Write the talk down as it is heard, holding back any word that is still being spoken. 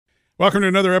Welcome to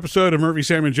another episode of Murphy,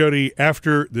 Sam, and Jody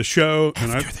After the Show.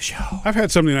 I've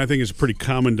had something I think is a pretty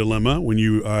common dilemma when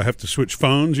you have to switch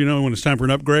phones, when it's time for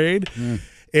an upgrade.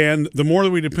 And the more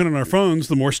that we depend on our phones,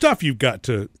 the more stuff you've got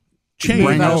to change.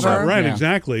 Bring over. Right, Yeah.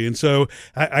 Exactly. And so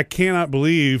I cannot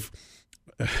believe...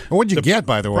 What'd you get,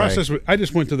 by the way? I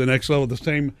just went to the next level. The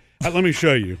same... let me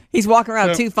show you. He's walking around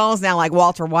with two phones now like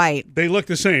Walter White. They look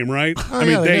the same, right? Oh,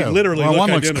 yeah, they do. literally well, look one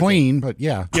identical. looks clean, but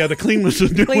yeah. Yeah, the clean was the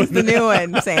new Clean's one. the new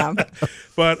one, Sam.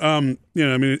 But,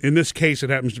 in this case, it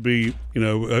happens to be,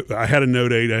 I had a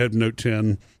Note 8, I had a Note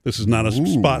 10. This is not a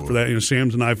spot for that.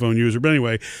 Sam's an iPhone user. But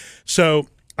anyway, so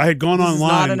I had gone This online. is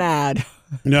not an ad.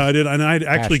 No, I did. And I'd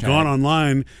actually Hashtag. gone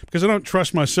online because I don't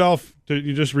trust myself to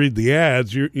you just read the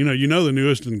ads. You know the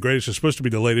newest and greatest is supposed to be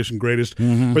the latest and greatest.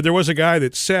 But there was a guy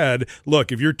that said,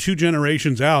 look, if you're 2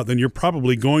 generations out, then you're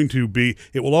probably going to be,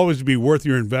 it will always be worth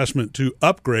your investment to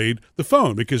upgrade the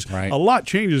phone because a lot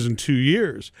changes in 2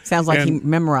 years. Sounds like he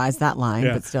memorized that line,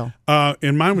 but still.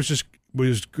 And mine was just,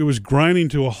 it was grinding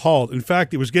to a halt. In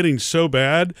fact, it was getting so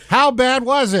bad. How bad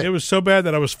was it? It was so bad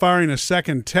that I was firing a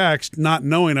second text, not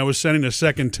knowing I was sending a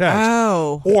second text.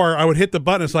 Oh. Or I would hit the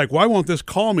button. It's like, why won't this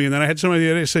call me? And then I had somebody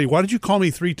the other day say, why did you call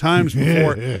me 3 times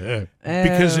before?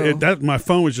 Because my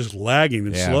phone was just lagging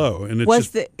and slow. And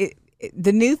it's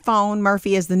the new phone,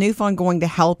 Murphy, is the new phone going to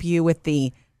help you with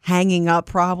the hanging up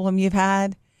problem you've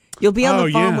had? You'll be on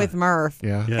the phone with Murph.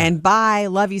 Yeah. And bye,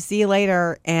 love you, see you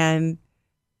later. And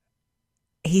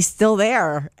he's still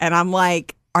there. And I'm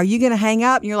like, are you going to hang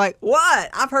up? And you're like, what?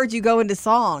 I've heard you go into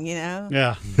song,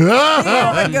 Yeah. Here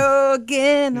I go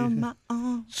again on my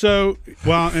own. So,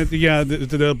 well, the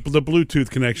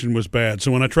Bluetooth connection was bad.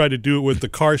 So when I tried to do it with the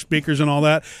car speakers and all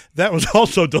that, that was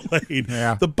also delayed.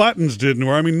 Yeah. The buttons didn't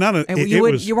work. I mean, none of it.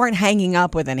 You weren't hanging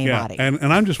up with Yeah, anybody.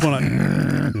 and I'm just want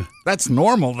to. That's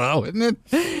normal, though, isn't it?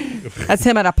 That's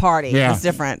him at a party. Yeah. It's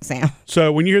different, Sam.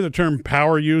 So when you hear the term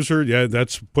power user,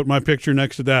 that's put my picture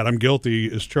next to that. I'm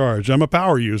guilty as charged. I'm a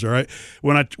power user, right?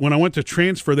 When I went to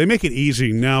transfer, they make it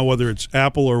easy now, whether it's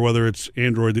Apple or whether it's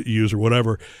Android that you use or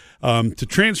whatever, to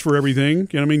transfer everything.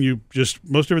 You just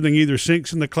most everything either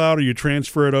syncs in the cloud or you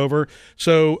transfer it over.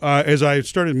 So as I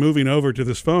started moving over to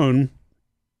this phone,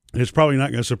 it's probably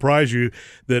not going to surprise you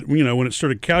that when it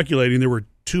started calculating, there were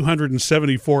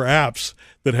 274 apps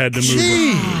that had to move.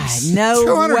 Jeez. No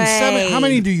 207. way. How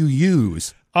many do you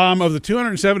use? Of the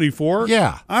 274,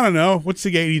 Yeah. I don't know. What's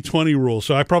the 80-20 rule?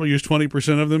 So I probably use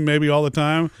 20% of them maybe all the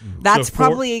time. That's So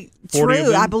probably 40 of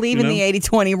true. them, I believe in the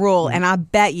 80-20 rule, and I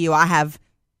bet you I have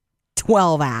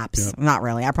 12 apps. Yep. Not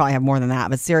really. I probably have more than that,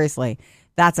 but seriously.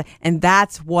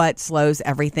 That's what slows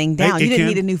everything down. It You didn't can.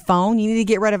 need a new phone. You need to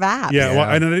get rid of apps. Yeah, well,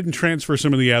 and I didn't transfer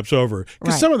some of the apps over.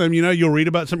 Because Right. some of them, you'll read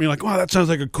about something, you're like, wow, that sounds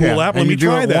like a cool app. Let and me you do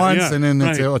try it that. once, Yeah, and then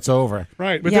right. it's over.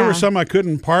 Right, but there were Yeah. some I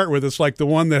couldn't part with. It's like the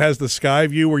one that has the sky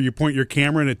view where you point your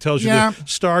camera and it tells you Yeah. the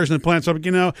stars and the planets.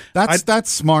 So, That's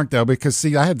smart, though, because,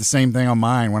 see, I had the same thing on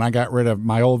mine when I got rid of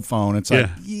my old phone. It's like,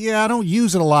 I don't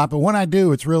use it a lot, but when I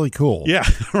do, it's really cool. yeah,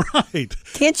 right.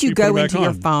 Can't you put go it back into your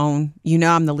on. phone?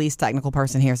 I'm the least technical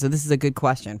person here, so this is a good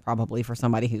question probably for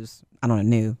somebody who's,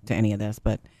 new to any of this,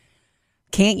 but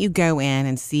can't you go in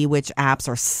and see which apps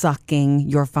are sucking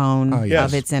your phone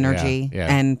of its energy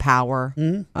and power?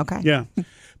 Mm-hmm. Okay. Yeah,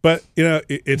 but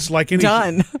it's like anything.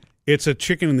 Done. It's a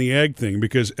chicken and the egg thing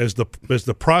because as the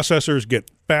processors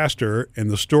get faster and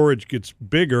the storage gets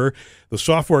bigger, the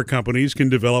software companies can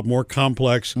develop more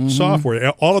complex software.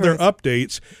 All of their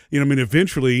updates,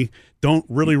 eventually don't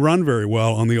really run very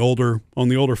well on the older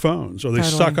phones, or they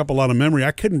suck up a lot of memory.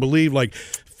 I couldn't believe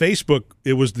Facebook.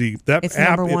 It was It's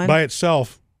app number one? by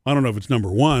itself. I don't know if it's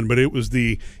number one, but it was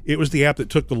the app that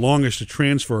took the longest to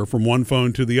transfer from one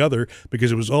phone to the other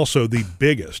because it was also the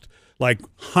biggest. Like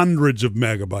hundreds of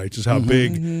megabytes is how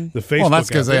big the Facebook. Well, that's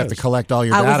because app they have to is. collect all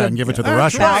your data and give it to the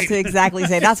Russians. About to exactly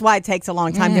say that's why it takes a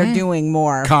long time. They're doing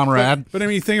more. Comrade. But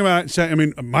think about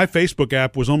it. My Facebook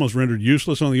app was almost rendered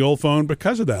useless on the old phone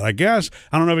because of that. I guess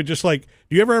I don't know if it just do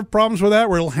you ever have problems with that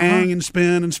where it'll hang and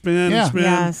spin and spin and spin?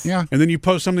 Yes. Yeah. And then you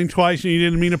post something twice and you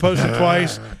didn't mean to post it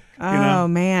twice. Oh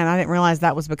man, I didn't realize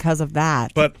that was because of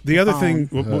that. But the other thing,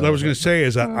 what I was going to say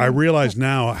is I realize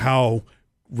now how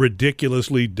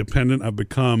ridiculously dependent I've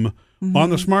become on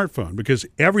the smartphone because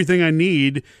everything I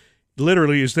need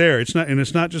literally is there. It's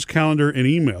not just calendar and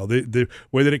email. The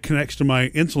way that it connects to my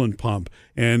insulin pump,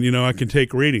 and I can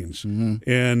take readings, and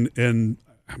I'm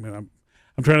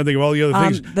trying to think of all the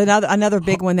other things. Another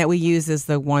big one that we use is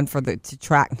the one for to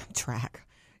track.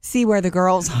 See where the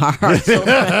girls are.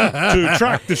 To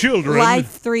track the children. Life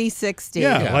 360.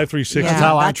 Yeah, Life 360. That's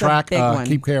how I that's a track. big one.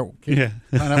 Keep care. Find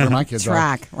out where my kids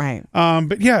Track, right.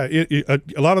 But yeah,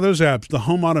 a lot of those apps, the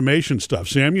home automation stuff,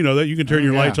 Sam, you know that you can turn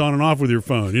your lights on and off with your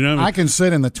phone. You know, I can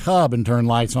sit in the tub and turn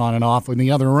lights on and off in the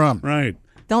other room. Right.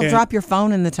 Don't drop your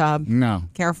phone in the tub. No.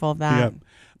 Careful of that.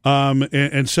 Yep.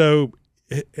 And so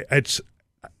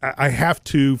I have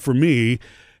to, for me,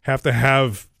 have to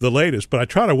have the latest, but I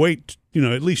try to wait,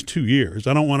 at least 2 years.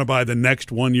 I don't want to buy the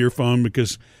next 1 year phone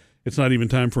because it's not even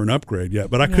time for an upgrade yet.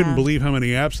 But I couldn't believe how many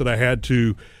apps that I had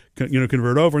to,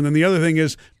 convert over. And then the other thing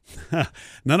is,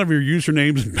 none of your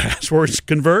usernames and passwords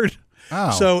convert.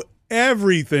 Oh. So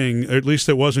everything, at least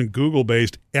that wasn't Google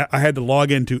based, I had to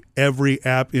log into every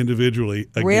app individually.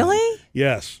 Again. Really?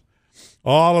 Yes.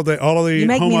 All of the You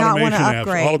make home me not automation wanna apps.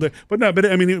 upgrade. All of the, but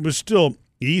I mean, it was still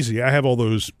easy. I have all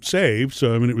those saved,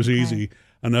 so I mean, it was easy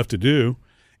enough to do.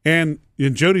 And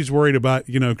Jody's worried about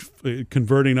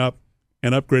converting up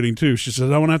and upgrading too. She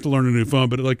says, I want to have to learn a new phone,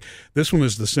 but this one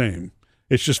is the same.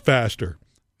 It's just faster.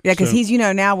 Yeah, because he's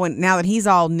now that he's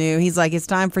all new, he's like, it's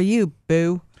time for you,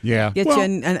 boo. Yeah. Get you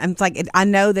in, and it's like, I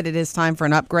know that it is time for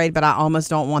an upgrade, but I almost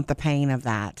don't want the pain of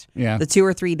that. Yeah. The 2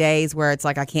 or 3 days where it's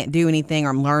like I can't do anything or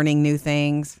I'm learning new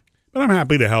things. But I'm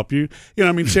happy to help you.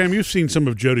 Sam, you've seen some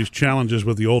of Jody's challenges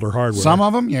with the older hardware. Some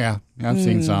of them, yeah. I've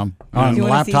seen some. On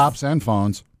laptops and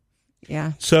phones.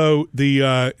 Yeah. So you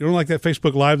don't like that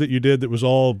Facebook Live that you did that was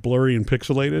all blurry and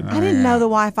pixelated? I didn't know the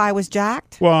Wi-Fi was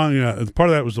jacked. Well, yeah, part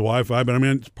of that was the Wi-Fi, but I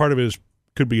mean, part of it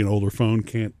could be an older phone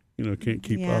can't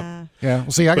keep up. Yeah.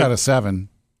 Well, see, I got a 7,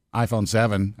 iPhone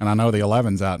 7, and I know the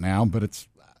 11's out now, but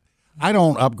I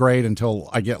don't upgrade until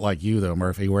I get like you though,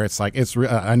 Murphy, where it's like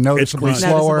I know it's slower,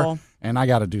 noticeable. and I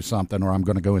got to do something or I'm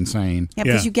going to go insane. Yeah,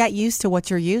 because you get used to what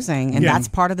you're using, and that's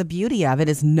part of the beauty of it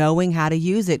is knowing how to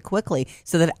use it quickly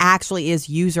so that it actually is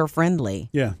user friendly.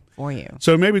 Yeah. For you.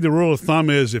 So maybe the rule of thumb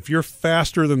is if you're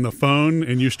faster than the phone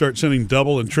and you start sending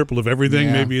double and triple of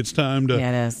everything, maybe it's time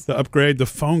to upgrade. The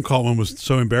phone call one was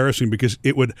so embarrassing because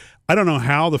I don't know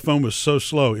how the phone was so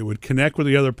slow. It would connect with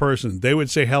the other person. They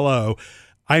would say hello.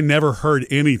 I never heard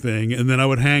anything, and then I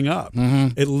would hang up.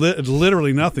 Mm-hmm. It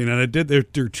literally nothing. And I did. They're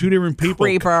 2 different people.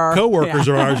 Creeper. Co-workers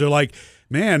of ours are like,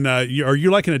 man, are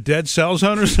you like in a dead cell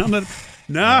zone or something?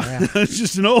 Nah, it's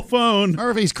just an old phone.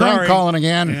 Murphy's crank calling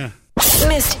again. Yeah.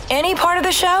 Missed any part of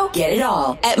the show? Get it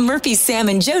all at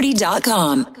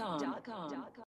murphysamandjody.com.